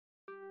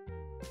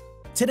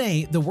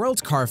Today, the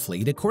world's car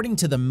fleet, according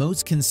to the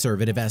most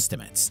conservative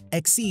estimates,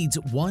 exceeds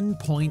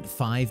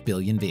 1.5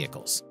 billion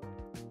vehicles.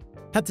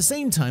 At the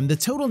same time, the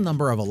total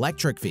number of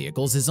electric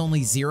vehicles is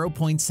only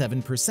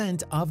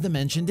 0.7% of the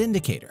mentioned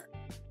indicator.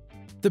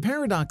 The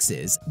paradox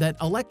is that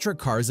electric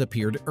cars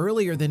appeared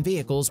earlier than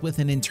vehicles with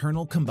an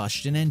internal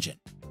combustion engine.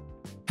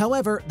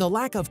 However, the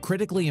lack of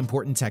critically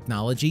important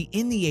technology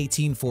in the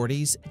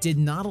 1840s did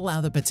not allow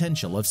the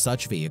potential of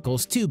such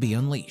vehicles to be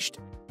unleashed.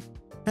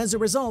 As a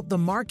result, the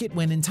market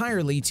went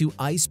entirely to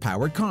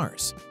ICE-powered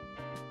cars.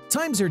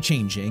 Times are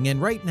changing,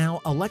 and right now,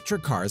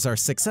 electric cars are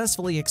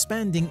successfully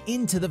expanding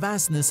into the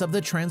vastness of the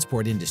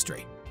transport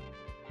industry.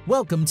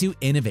 Welcome to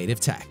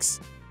Innovative Techs.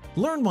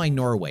 Learn why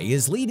Norway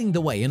is leading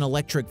the way in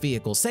electric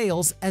vehicle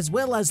sales as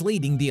well as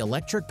leading the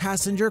electric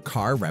passenger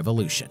car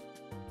revolution.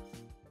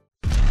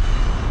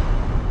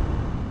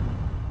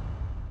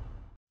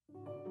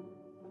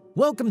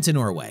 Welcome to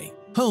Norway,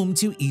 home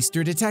to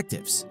Easter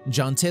detectives,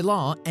 Jante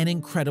law, and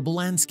incredible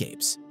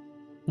landscapes.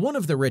 One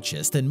of the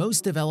richest and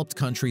most developed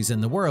countries in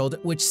the world,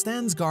 which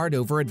stands guard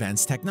over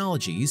advanced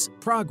technologies,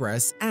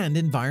 progress, and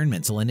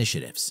environmental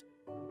initiatives.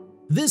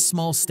 This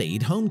small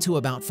state, home to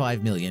about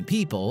 5 million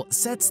people,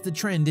 sets the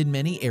trend in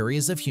many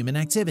areas of human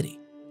activity,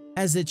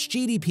 as its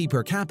GDP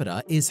per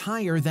capita is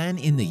higher than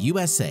in the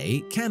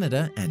USA,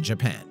 Canada, and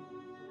Japan.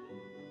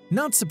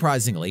 Not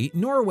surprisingly,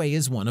 Norway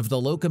is one of the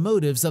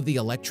locomotives of the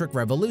electric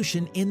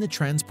revolution in the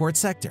transport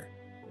sector.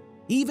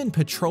 Even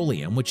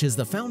petroleum, which is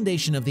the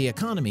foundation of the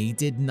economy,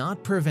 did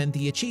not prevent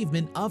the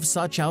achievement of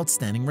such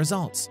outstanding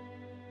results.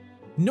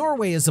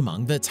 Norway is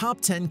among the top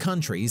 10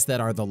 countries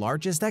that are the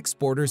largest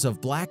exporters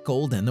of black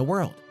gold in the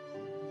world.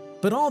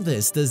 But all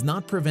this does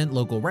not prevent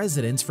local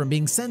residents from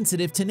being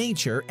sensitive to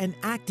nature and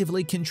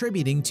actively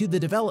contributing to the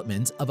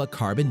development of a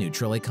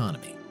carbon-neutral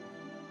economy.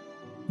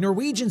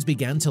 Norwegians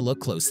began to look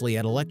closely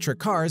at electric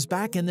cars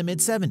back in the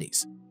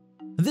mid-70s.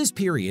 This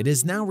period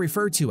is now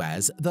referred to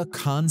as the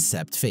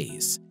concept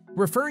phase,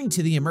 referring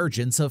to the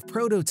emergence of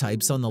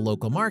prototypes on the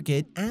local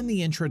market and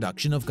the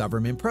introduction of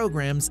government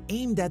programs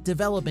aimed at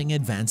developing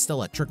advanced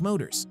electric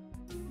motors.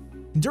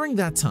 During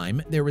that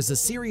time, there was a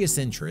serious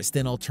interest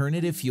in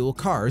alternative fuel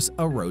cars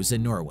arose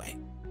in Norway.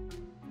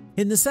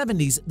 In the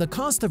 70s, the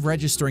cost of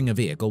registering a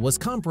vehicle was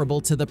comparable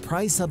to the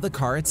price of the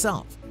car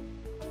itself.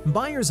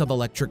 Buyers of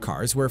electric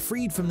cars were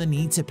freed from the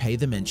need to pay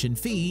the mentioned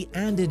fee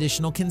and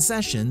additional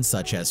concessions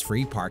such as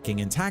free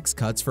parking and tax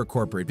cuts for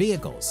corporate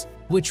vehicles,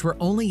 which were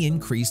only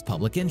increased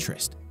public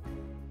interest.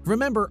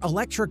 Remember,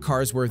 electric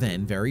cars were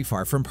then very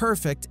far from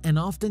perfect and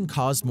often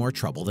caused more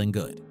trouble than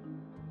good.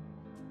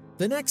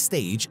 The next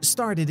stage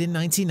started in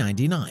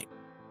 1999.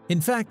 In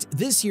fact,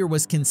 this year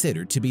was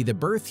considered to be the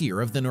birth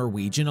year of the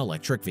Norwegian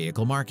electric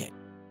vehicle market.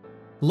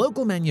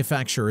 Local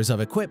manufacturers of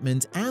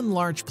equipment and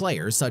large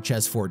players such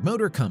as Ford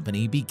Motor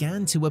Company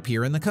began to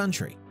appear in the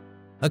country.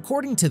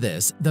 According to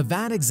this, the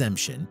VAT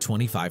exemption,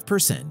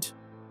 25%,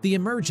 the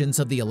emergence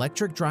of the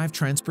Electric Drive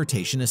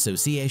Transportation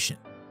Association,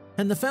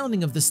 and the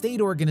founding of the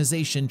state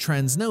organization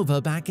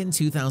Transnova back in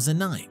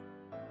 2009.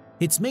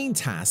 Its main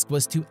task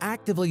was to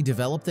actively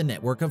develop the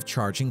network of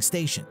charging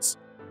stations.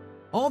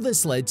 All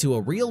this led to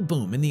a real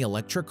boom in the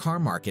electric car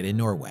market in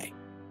Norway.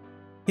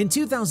 In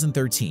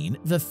 2013,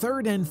 the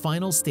third and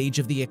final stage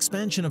of the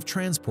expansion of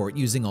transport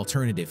using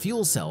alternative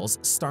fuel cells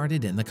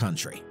started in the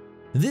country.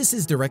 This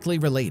is directly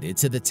related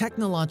to the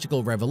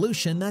technological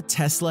revolution that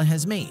Tesla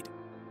has made.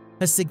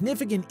 A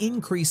significant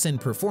increase in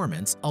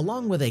performance,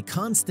 along with a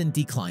constant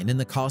decline in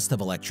the cost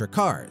of electric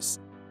cars,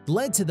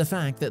 led to the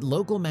fact that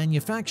local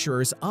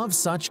manufacturers of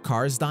such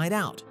cars died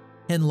out,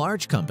 and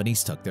large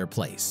companies took their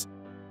place.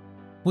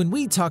 When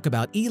we talk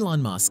about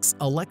Elon Musk's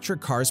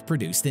electric cars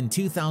produced in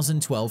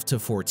 2012 to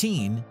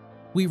 14,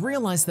 we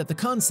realize that the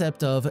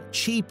concept of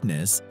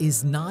cheapness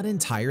is not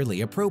entirely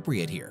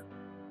appropriate here.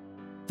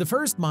 The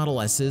first Model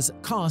S's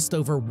cost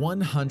over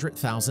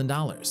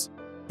 $100,000,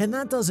 and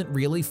that doesn't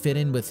really fit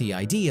in with the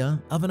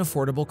idea of an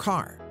affordable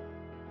car.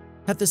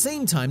 At the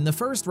same time, the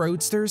first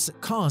Roadsters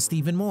cost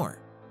even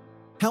more.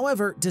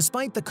 However,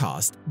 despite the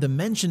cost, the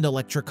mentioned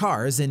electric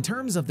cars in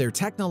terms of their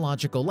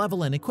technological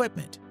level and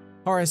equipment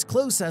are as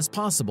close as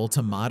possible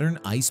to modern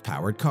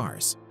ICE-powered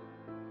cars.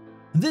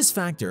 This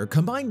factor,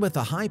 combined with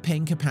the high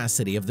paying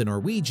capacity of the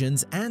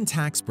Norwegians and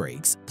tax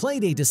breaks,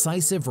 played a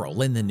decisive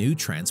role in the new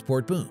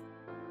transport boom.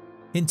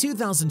 In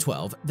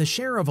 2012, the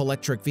share of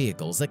electric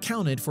vehicles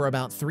accounted for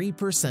about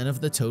 3% of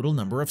the total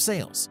number of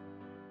sales.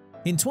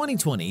 In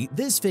 2020,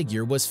 this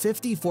figure was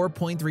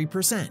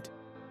 54.3%.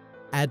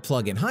 Add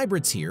plug-in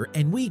hybrids here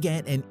and we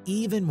get an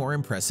even more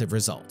impressive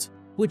result,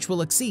 which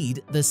will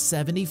exceed the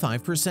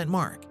 75%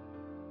 mark.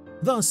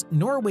 Thus,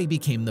 Norway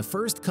became the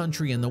first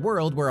country in the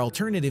world where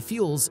alternative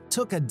fuels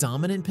took a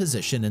dominant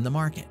position in the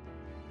market.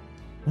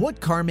 What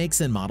car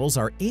makes and models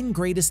are in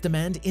greatest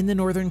demand in the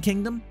Northern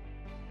Kingdom?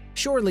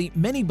 Surely,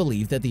 many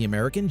believe that the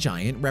American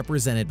giant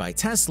represented by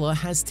Tesla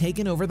has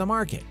taken over the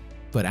market,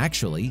 but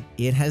actually,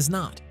 it has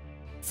not.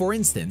 For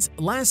instance,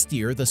 last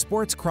year the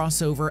sports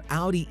crossover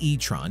Audi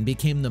e-tron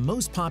became the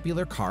most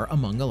popular car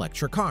among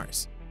electric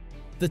cars.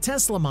 The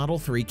Tesla Model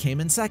 3 came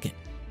in second,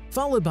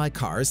 followed by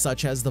cars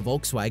such as the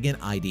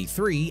Volkswagen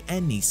ID.3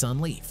 and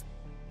Nissan Leaf.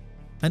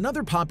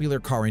 Another popular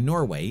car in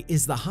Norway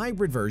is the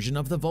hybrid version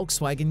of the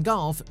Volkswagen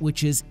Golf,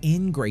 which is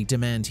in great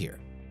demand here.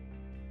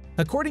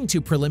 According to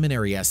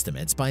preliminary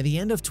estimates, by the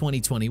end of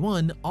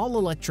 2021, all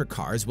electric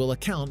cars will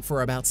account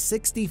for about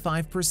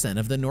 65%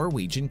 of the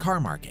Norwegian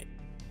car market.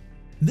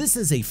 This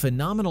is a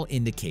phenomenal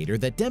indicator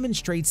that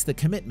demonstrates the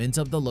commitment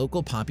of the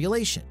local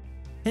population,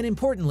 and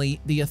importantly,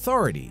 the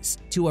authorities,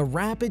 to a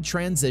rapid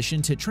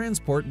transition to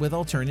transport with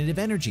alternative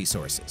energy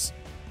sources.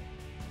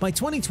 By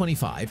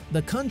 2025,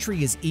 the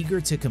country is eager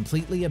to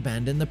completely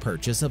abandon the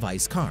purchase of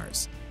ICE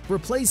cars,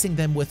 replacing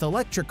them with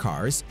electric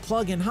cars,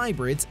 plug-in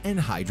hybrids, and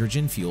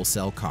hydrogen fuel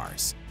cell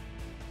cars.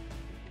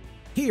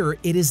 Here,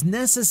 it is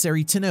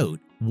necessary to note,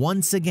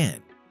 once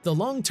again, the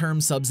long-term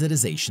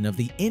subsidization of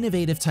the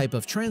innovative type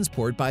of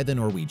transport by the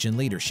Norwegian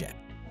leadership.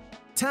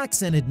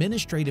 Tax and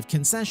administrative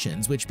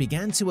concessions, which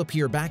began to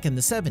appear back in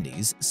the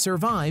 70s,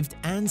 survived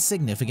and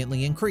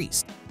significantly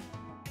increased.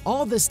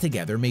 All this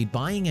together made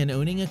buying and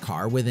owning a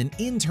car with an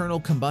internal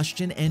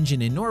combustion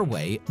engine in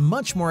Norway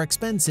much more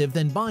expensive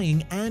than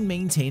buying and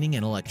maintaining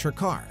an electric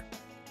car.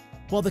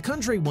 While the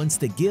country wants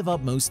to give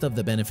up most of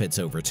the benefits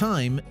over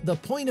time, the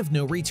point of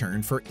no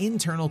return for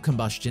internal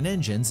combustion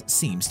engines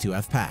seems to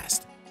have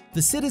passed.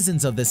 The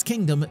citizens of this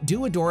kingdom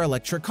do adore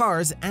electric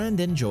cars and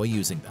enjoy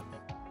using them.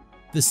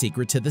 The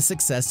secret to the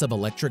success of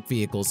electric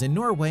vehicles in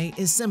Norway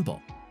is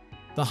simple: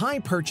 the high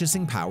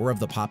purchasing power of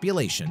the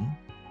population,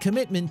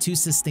 commitment to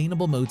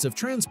sustainable modes of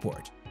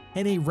transport,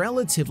 and a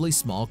relatively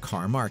small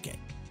car market.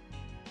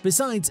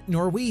 Besides,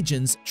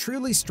 Norwegians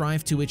truly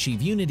strive to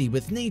achieve unity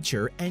with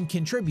nature and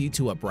contribute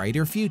to a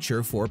brighter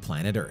future for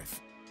planet Earth.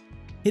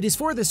 It is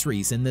for this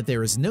reason that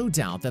there is no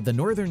doubt that the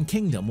Northern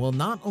Kingdom will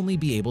not only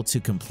be able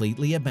to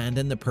completely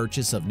abandon the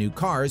purchase of new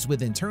cars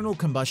with internal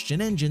combustion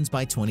engines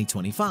by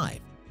 2025,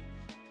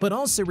 but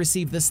also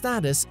receive the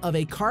status of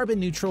a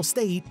carbon-neutral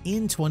state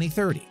in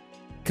 2030.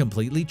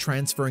 Completely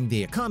transferring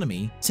the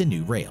economy to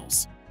new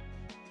rails.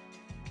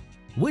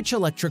 Which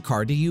electric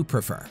car do you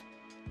prefer?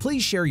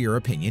 Please share your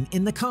opinion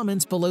in the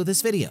comments below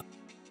this video.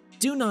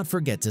 Do not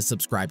forget to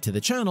subscribe to the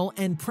channel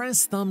and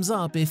press thumbs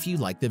up if you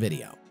like the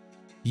video.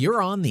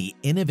 You're on the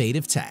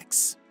Innovative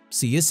Techs.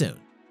 See you soon.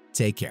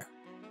 Take care.